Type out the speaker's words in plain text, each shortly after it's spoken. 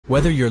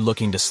Whether you're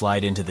looking to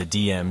slide into the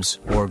DMs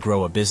or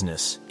grow a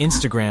business,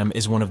 Instagram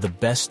is one of the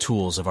best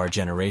tools of our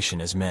generation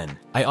as men.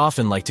 I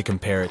often like to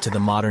compare it to the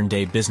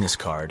modern-day business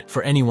card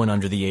for anyone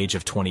under the age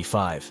of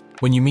 25.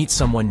 When you meet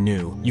someone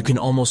new, you can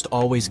almost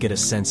always get a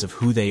sense of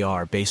who they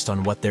are based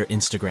on what their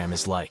Instagram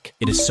is like.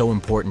 It is so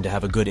important to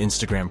have a good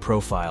Instagram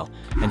profile,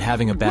 and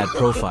having a bad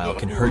profile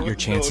can hurt your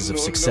chances of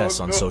success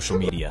on social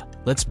media.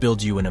 Let's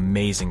build you an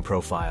amazing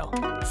profile.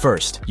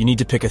 First, you need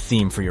to pick a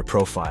theme for your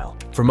profile.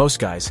 For most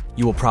guys,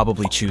 you will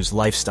probably choose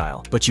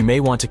lifestyle, but you may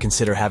want to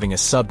consider having a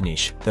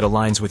sub-niche that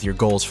aligns with your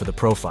goals for the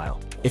profile.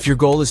 If your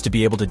goal is to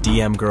be able to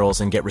DM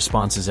girls and get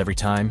responses every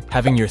time,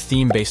 having your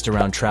theme based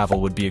around travel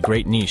would be a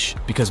great niche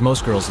because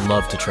most girls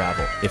love to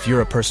travel. If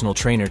you're a personal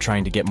trainer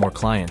trying to get more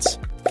clients,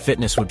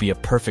 fitness would be a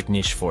perfect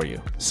niche for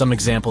you. Some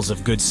examples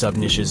of good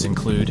sub-niches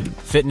include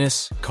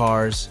fitness,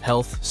 cars,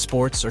 health,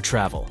 sports, or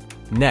travel.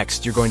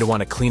 Next, you're going to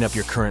want to clean up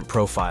your current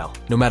profile.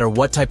 No matter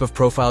what type of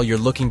profile you're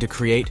looking to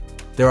create,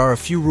 there are a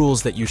few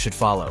rules that you should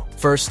follow.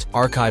 First,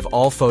 archive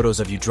all photos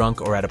of you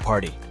drunk or at a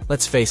party.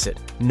 Let's face it,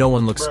 no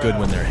one looks good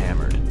when they're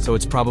hammered, so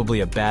it's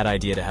probably a bad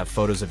idea to have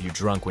photos of you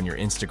drunk when your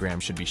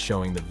Instagram should be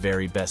showing the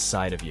very best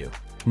side of you.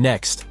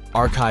 Next,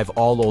 archive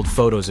all old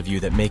photos of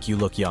you that make you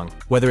look young.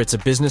 Whether it's a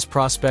business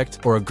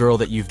prospect or a girl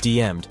that you've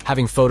DM'd,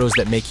 having photos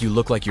that make you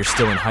look like you're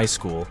still in high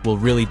school will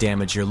really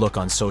damage your look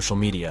on social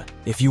media.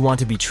 If you want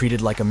to be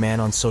treated like a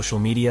man on social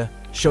media,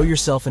 show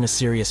yourself in a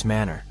serious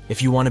manner.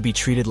 If you want to be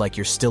treated like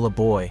you're still a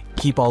boy,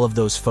 keep all of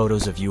those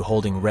photos of you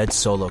holding red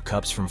Solo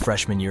cups from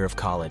freshman year of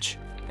college.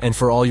 And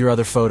for all your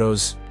other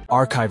photos,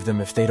 archive them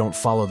if they don't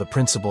follow the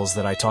principles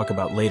that I talk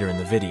about later in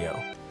the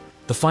video.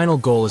 The final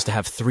goal is to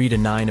have 3 to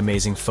 9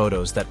 amazing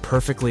photos that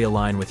perfectly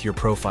align with your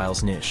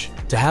profile's niche.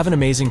 To have an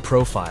amazing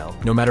profile,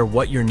 no matter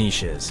what your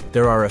niche is,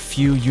 there are a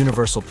few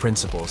universal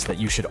principles that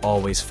you should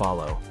always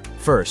follow.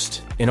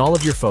 First, in all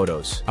of your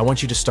photos, I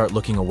want you to start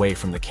looking away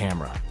from the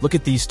camera. Look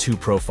at these two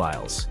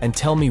profiles, and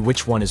tell me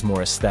which one is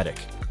more aesthetic.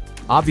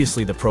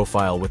 Obviously the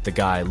profile with the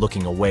guy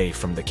looking away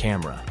from the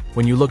camera.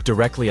 When you look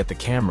directly at the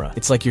camera,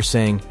 it's like you're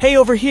saying, "Hey,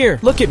 over here,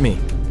 look at me!"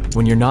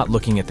 When you're not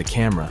looking at the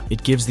camera,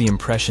 it gives the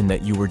impression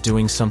that you were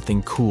doing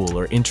something cool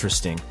or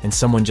interesting, and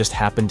someone just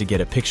happened to get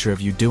a picture of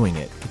you doing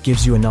it. It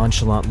gives you a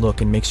nonchalant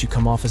look and makes you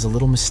come off as a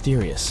little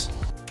mysterious.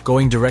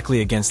 Going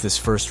directly against this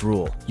first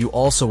rule, you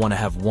also want to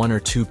have 1 or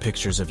 2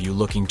 pictures of you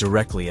looking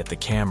directly at the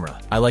camera.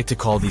 I like to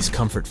call these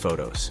comfort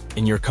photos.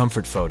 In your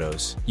comfort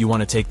photos, you want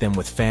to take them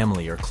with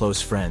family or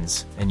close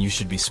friends, and you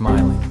should be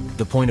smiling.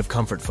 The point of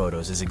comfort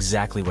photos is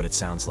exactly what it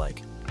sounds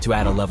like, to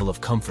add a level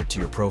of comfort to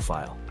your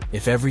profile.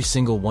 If every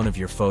single one of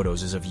your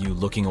photos is of you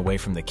looking away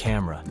from the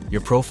camera,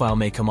 your profile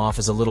may come off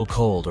as a little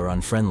cold or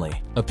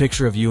unfriendly. A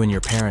picture of you and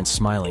your parents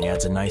smiling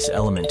adds a nice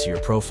element to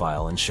your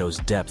profile and shows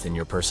depth in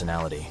your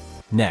personality.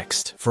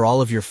 Next, for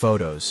all of your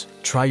photos,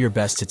 try your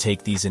best to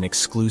take these in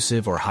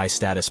exclusive or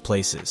high-status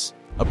places.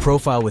 A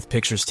profile with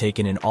pictures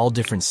taken in all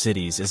different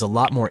cities is a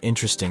lot more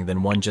interesting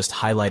than one just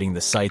highlighting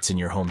the sights in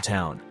your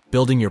hometown.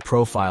 Building your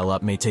profile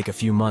up may take a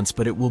few months,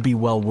 but it will be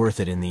well worth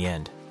it in the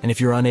end. And if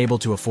you're unable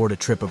to afford a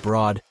trip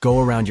abroad,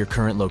 go around your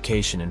current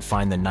location and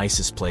find the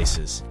nicest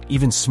places.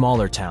 Even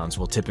smaller towns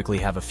will typically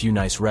have a few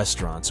nice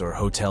restaurants or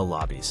hotel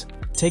lobbies.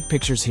 Take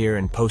pictures here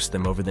and post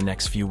them over the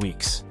next few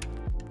weeks.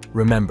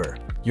 Remember,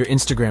 your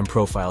Instagram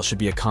profile should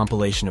be a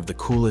compilation of the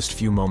coolest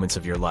few moments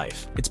of your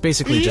life. It's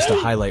basically just a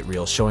highlight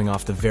reel showing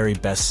off the very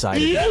best side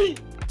of you.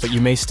 But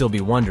you may still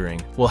be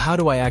wondering, well, how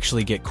do I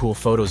actually get cool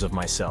photos of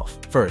myself?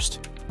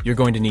 First, you're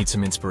going to need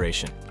some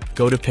inspiration.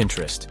 Go to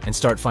Pinterest and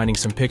start finding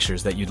some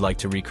pictures that you'd like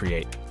to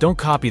recreate. Don't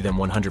copy them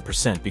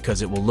 100%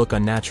 because it will look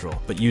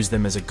unnatural, but use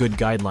them as a good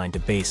guideline to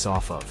base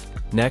off of.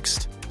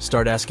 Next,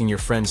 start asking your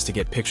friends to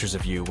get pictures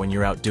of you when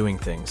you're out doing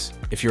things.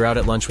 If you're out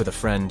at lunch with a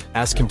friend,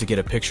 ask him to get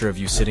a picture of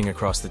you sitting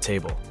across the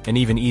table. An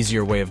even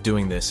easier way of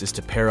doing this is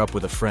to pair up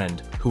with a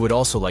friend who would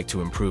also like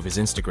to improve his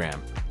Instagram,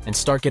 and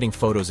start getting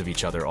photos of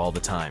each other all the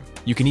time.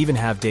 You can even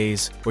have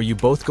days where you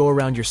both go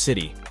around your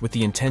city with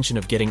the intention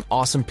of getting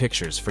awesome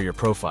pictures for your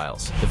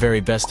profiles. The very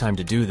best time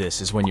to do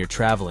this is when you're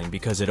traveling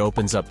because it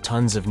opens up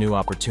tons of new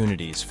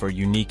opportunities for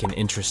unique and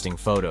interesting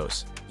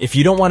photos. If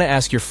you don't want to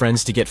ask your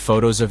friends to get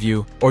photos of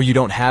you, or you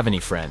don't have any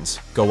friends,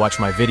 go watch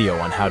my video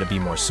on how to be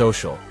more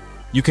social.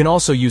 You can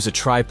also use a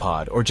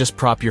tripod or just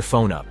prop your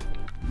phone up.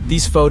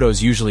 These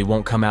photos usually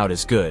won't come out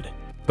as good,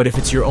 but if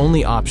it's your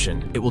only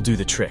option, it will do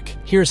the trick.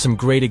 Here are some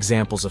great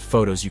examples of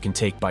photos you can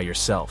take by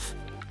yourself.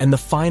 And the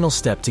final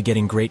step to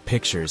getting great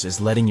pictures is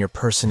letting your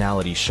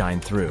personality shine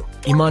through.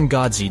 Iman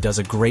Godzi does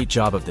a great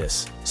job of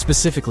this,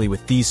 specifically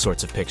with these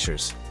sorts of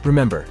pictures.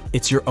 Remember,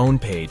 it's your own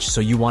page, so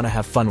you want to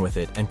have fun with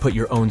it and put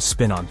your own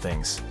spin on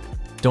things.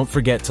 Don't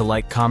forget to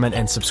like, comment,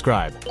 and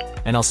subscribe,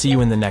 and I'll see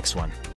you in the next one.